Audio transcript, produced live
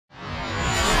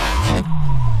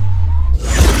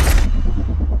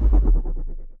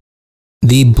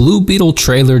The Blue Beetle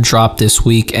trailer dropped this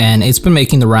week and it's been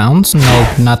making the rounds.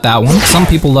 No, not that one. Some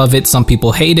people love it, some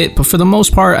people hate it, but for the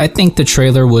most part, I think the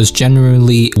trailer was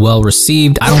generally well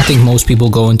received. I don't think most people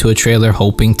go into a trailer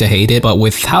hoping to hate it, but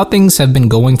with how things have been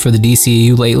going for the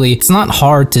DCEU lately, it's not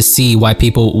hard to see why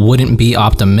people wouldn't be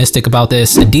optimistic about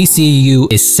this. The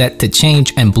DCEU is set to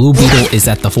change and Blue Beetle is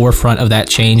at the forefront of that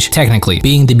change. Technically,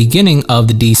 being the beginning of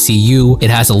the DCU, it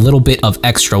has a little bit of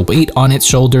extra weight on its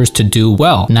shoulders to do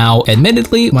well. Now, admittedly,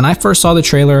 when I first saw the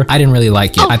trailer, I didn't really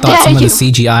like it. I thought some of the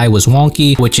CGI was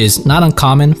wonky, which is not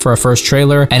uncommon for a first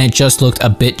trailer, and it just looked a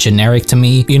bit generic to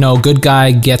me. You know, good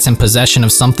guy gets in possession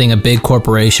of something a big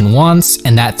corporation wants,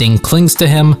 and that thing clings to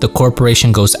him. The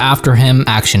corporation goes after him,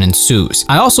 action ensues.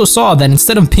 I also saw that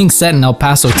instead of being set in El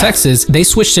Paso, Texas, they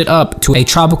switched it up to a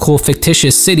tropical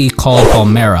fictitious city called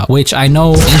Palmera, which I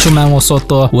know Angel Manuel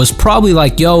Soto was probably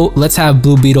like, yo, let's have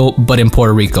Blue Beetle, but in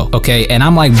Puerto Rico, okay? And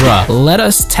I'm like, bruh, let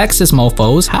us Texas mofos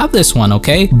have this one,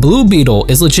 okay? Blue Beetle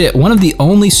is legit one of the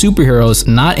only superheroes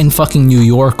not in fucking New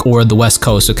York or the West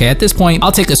Coast, okay? At this point,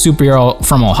 I'll take a superhero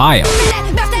from Ohio.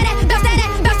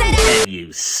 You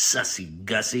sussy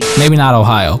gussy. Maybe not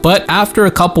Ohio, but after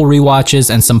a couple rewatches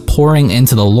and some pouring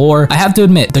into the lore, I have to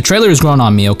admit, the trailer has grown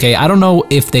on me, okay? I don't know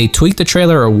if they tweaked the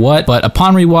trailer or what, but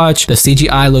upon rewatch, the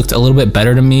CGI looked a little bit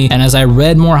better to me, and as I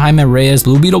read more Jaime Reyes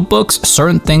Blue Beetle books,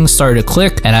 certain things started to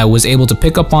click, and I was able to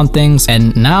pick up on things,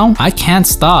 and now I can't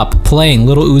stop playing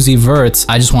Little Uzi Vert's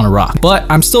I Just Wanna Rock. But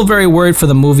I'm still very worried for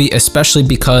the movie, especially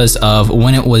because of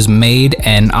when it was made,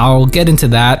 and I'll get into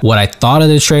that, what I thought of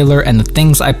the trailer, and the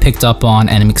things I picked up on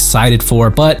and I'm excited for.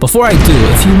 But before I do,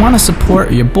 if you want to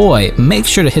support your boy, make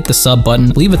sure to hit the sub button,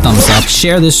 leave a thumbs up,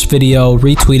 share this video,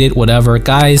 retweet it, whatever.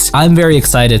 Guys, I'm very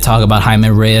excited to talk about Jaime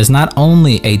Reyes, not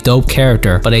only a dope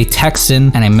character, but a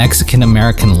Texan and a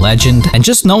Mexican-American legend. And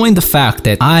just knowing the fact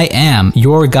that I am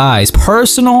your guys'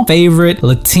 personal favorite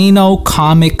Latino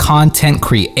comic content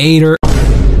creator,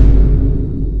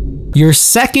 your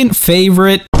second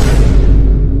favorite,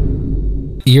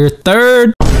 your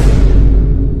third,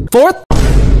 fourth.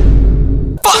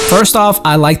 First off,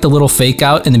 I like the little fake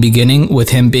out in the beginning with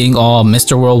him being all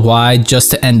Mr. Worldwide just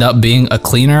to end up being a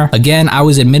cleaner. Again, I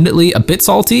was admittedly a bit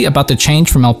salty about the change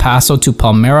from El Paso to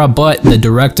Palmera, but the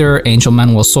director, Angel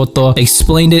Manuel Soto,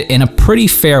 explained it in a pretty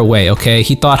fair way, okay?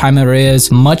 He thought Jaime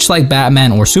Reyes, much like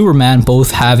Batman or Superman,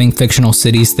 both having fictional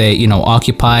cities they, you know,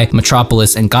 occupy,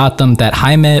 Metropolis and Gotham, that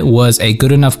Jaime was a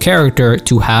good enough character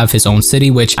to have his own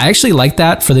city, which I actually like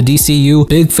that for the DCU.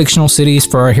 Big fictional cities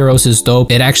for our heroes is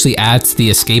dope. It actually adds to the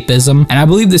escapism. And I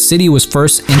believe the city was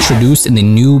first introduced in the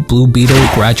new Blue Beetle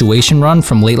graduation run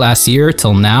from late last year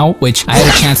till now, which I had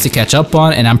a chance to catch up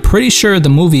on, and I'm pretty sure the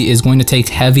movie is going to take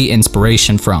heavy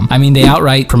inspiration from. I mean, they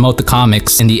outright promote the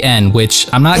comics in the end,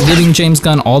 which I'm not giving James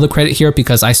Gunn all the credit here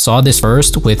because I saw this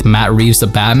first with Matt Reeves' The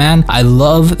Batman. I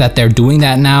love that they're doing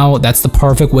that now. That's the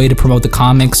perfect way to promote the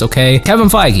comics, okay? Kevin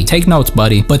Feige, take notes,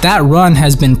 buddy. But that run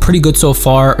has been pretty good so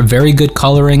far. Very good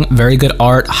coloring, very good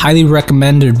art, highly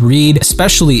recommended read,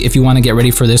 especially if you want to get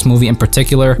ready for this movie in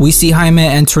particular. We see Jaime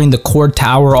entering the Cord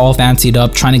Tower all fancied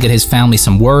up, trying to get his family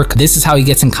some work. This is how he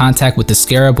gets in contact with the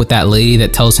Scarab, with that lady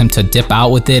that tells him to dip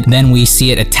out with it. Then we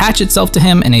see it attach itself to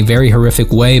him in a very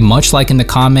horrific way, much like in the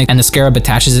comic, and the Scarab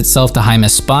attaches itself to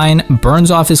Jaime's spine,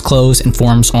 burns off his clothes, and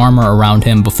forms armor around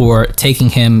him before taking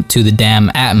him to the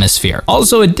damn atmosphere.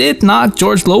 Also, it did knock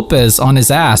George Lopez on his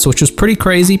ass, which was pretty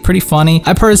crazy, pretty funny.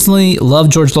 I personally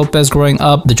loved George Lopez growing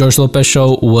up. The George Lopez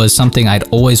show was something I'd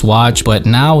always watch, but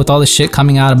now with all the shit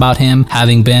coming out about him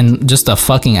having been just a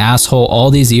fucking asshole all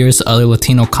these years to other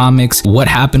Latino comics, what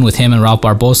happened with him and Ralph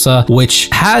Barbosa, which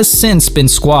has since been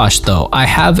squashed though. I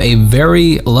have a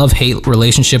very love-hate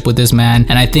relationship with this man,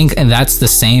 and I think that's the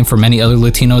same for many other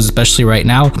Latinos, especially right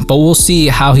now, but we'll see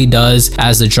how he does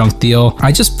as the drunk Theo.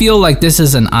 I just feel like this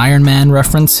is an Iron Man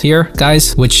reference here,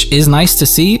 guys, which is nice to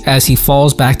see as he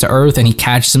falls back to Earth and he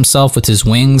catches himself with his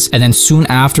wings, and then soon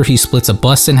after he splits a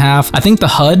bus in half. I think the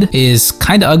HUD is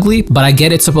kind of ugly, but I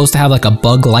get it's supposed to have like a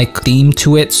bug-like theme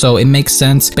to it, so it makes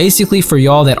sense. Basically, for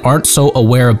y'all that aren't so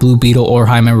aware of Blue Beetle or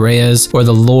Jaime Reyes or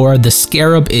the lore, the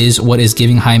Scarab is what is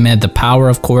giving Jaime the power,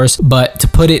 of course, but to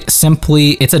put it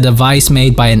simply, it's a device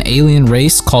made by an alien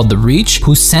race called the Reach,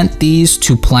 who sent these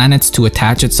to planets to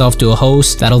attach itself to a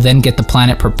host that'll then get the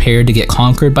planet prepared to get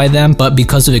conquered by them. But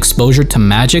because of exposure to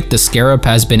magic, the Scarab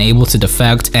has been able to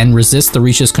defect and resist the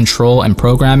Reach's control and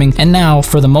programming, and now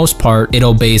for the most part it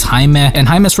obeys Jaime. And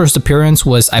Jaime's first appearance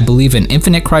was, I believe, in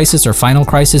Infinite Crisis or Final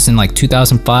Crisis in like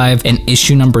 2005 in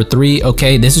issue number 3.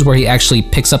 Okay, this is where he actually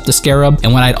picks up the Scarab.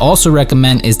 And what I'd also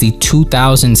recommend is the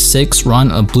 2006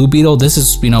 run of Blue Beetle. This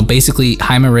is, know, basically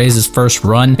Jaime Reyes' first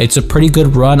run. It's a pretty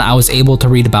good run. I was able to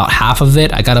read about half of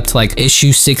it. I got up to like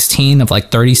issue 16 of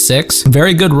like 36.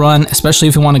 Very good run, especially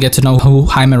if you want to get to know who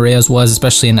Jaime Reyes was,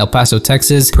 especially in El Paso,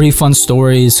 Texas. Pretty fun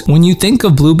stories. When you think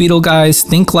of Blue Beetle, guys,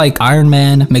 think like Iron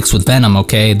Man mixed with Venom,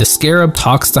 okay? The Scarab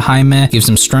talks to Jaime, gives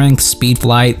him strength, speed,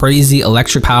 flight, crazy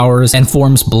electric powers, and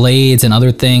forms blades and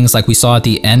other things like we saw at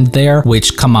the end there,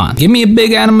 which, come on, give me a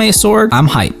big anime sword, I'm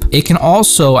hype. It can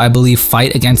also, I believe,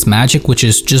 fight against magic, which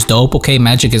is just dope, okay?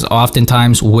 Magic is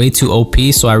oftentimes way too OP,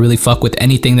 so I really fuck with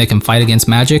anything that can fight against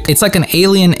magic. It's like an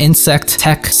alien insect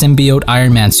tech symbiote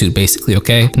Iron Man suit, basically,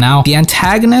 okay? Now, the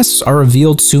antagonists are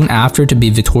revealed soon after to be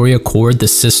Victoria Cord, the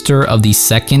sister of the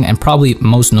second and probably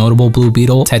most notable Blue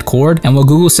Beetle, Ted Cord. And what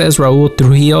Google says, Raul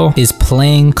Trujillo is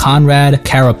playing Conrad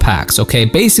Carapax, okay?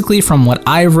 Basically, from what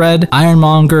I've read,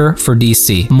 Ironmonger for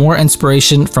DC. More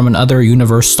inspiration from another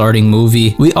universe starting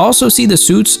movie. We also see the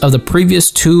suits of the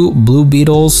previous two Blue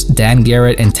Beetles, Dan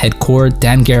Garrett and Ted Cord.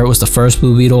 Dan Garrett was the first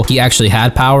Blue Beetle. He actually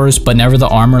had powers, but never the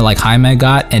armor like Jaime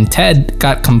got. And Ted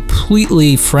got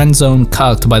completely friend-zone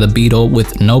cucked by the Beetle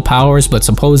with no powers, but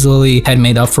supposedly Ted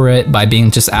made up for it by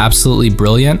being just absolutely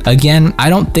brilliant. Again, I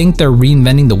don't think they're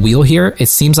reinventing the wheel here. It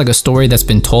seems like a story that's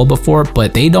been told before,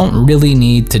 but they don't really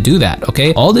need to do that,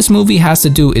 okay? All this movie has to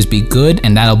do is be good,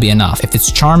 and that'll be enough. If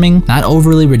it's charming, not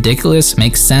overly ridiculous,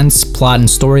 makes sense, plot and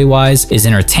story-wise, is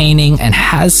entertaining, and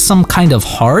has some kind of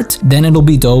heart, then it'll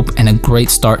be dope and a great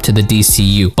start to the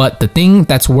DCU. But the thing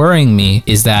that's worrying me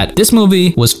is that this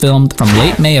movie was filmed from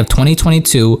late May of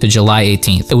 2022 to July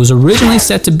 18th. It was originally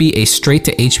set to be a straight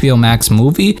to HBO Max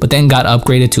movie, but then got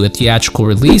upgraded to a theatrical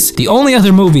release. The only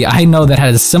other movie I know that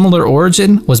had a similar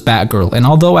origin was Batgirl, and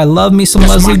although I love me some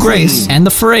Leslie Grace and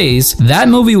the phrase, that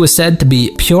movie was said to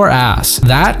be pure ass.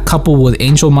 That, coupled with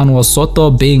Angel Manuel Soto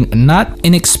being not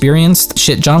inexperienced,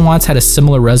 shit, John Watts had a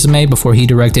similar resume before he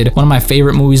directed one of my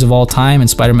favorite movies of all time in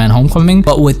Spider-Man Homecoming,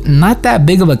 but with not that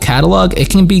big of a catalog, it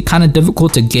can be kind of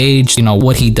difficult to gauge, you know,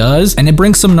 what he does, and it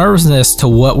brings some nervousness to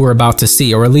what we're about to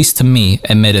see, or at least to me,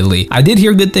 admittedly. I did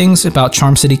hear good things about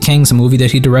Charm City Kings, a movie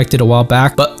that he directed a while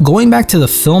back, but going back to the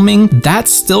filming,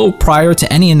 that's still prior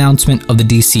to any announcement of the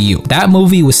DCU. That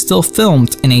movie was still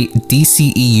filmed in a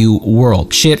DCEU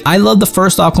world. Shit, I love the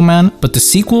first Aquaman, but the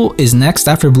sequel is next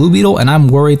after Blue Beetle, and I'm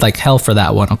worried like hell for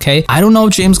that one, okay? I don't know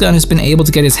if James Gunn has been able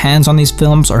to get his hands on these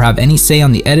films or have any say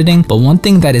on the editing, but one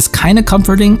thing that is kind of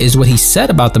comforting is what he said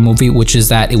about the movie, which is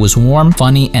that it was warm,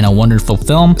 funny, and a wonderful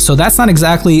film. So that's not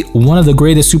exactly one of the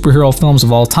greatest superhero films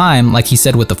of all time, like he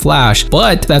said with The Flash,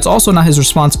 but that's also not his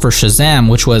response for Shazam,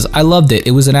 which was, I loved it.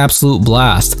 It was an absolute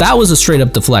blast. That was a straight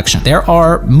up deflection. There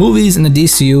are movies in the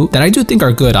DCU that I do think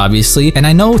are good, obviously, and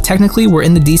I know technically we're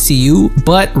in the DCU,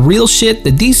 but real shit,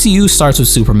 the DCU starts with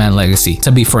Superman Legacy,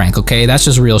 to be frank, okay? That's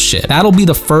just real shit. That'll be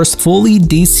the first fully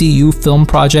DCU film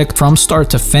project from start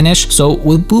to finish, so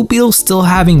with Blue Beetle still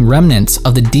having remnants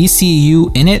of the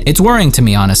DCU in it, it's worrying to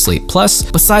me, honestly. Plus,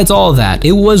 besides all of that,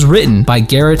 it was written by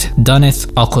Garrett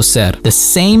Dunneth Alcocer, the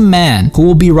same man who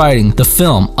will be writing the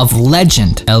film of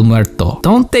legend El Muerto.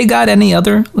 Don't they got any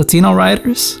other Latino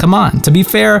writers? Come on. To be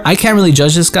fair, I can't really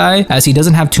judge this guy as he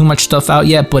doesn't have too much stuff out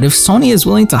yet, but if Sony is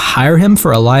willing to hire him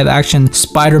for a live action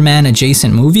Spider-Man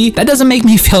adjacent movie, that doesn't make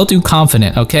me feel too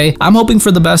confident, okay? I'm hoping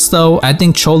for the best though. I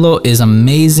think Cholo is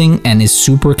amazing and is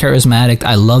super charismatic.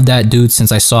 I love that dude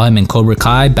since I saw him in Cobra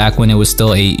Kai back when it was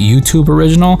still a YouTube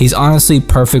original. He's honestly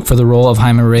perfect for the role of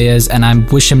Jaime Reyes, and I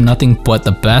wish him nothing but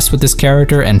the best with this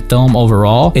character and film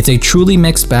overall. It's a truly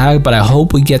mixed bag, but I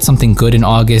hope we get something good in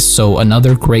August so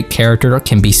another great character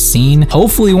can be seen,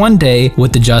 hopefully one day,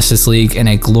 with the Justice League in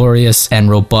a glorious and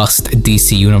robust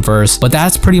DC universe. But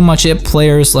that's pretty much it,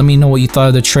 players. Let me know what you thought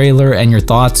of the trailer and your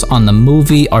thoughts on the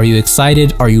movie. Are you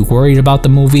excited? Are you worried about the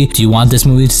movie? Do you want this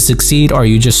movie to succeed? Or are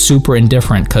you just super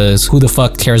indifferent because who the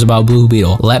fuck cares about Blue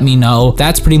Beetle? Let me know.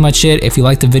 That's pretty much it. If you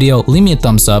liked the video, leave me a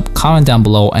thumbs up, comment down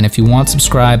below, and if you want to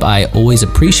subscribe, I always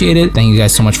appreciate it. Thank you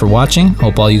guys so much for watching.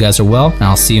 Hope all you guys are well, and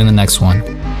I'll see you in the next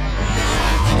one.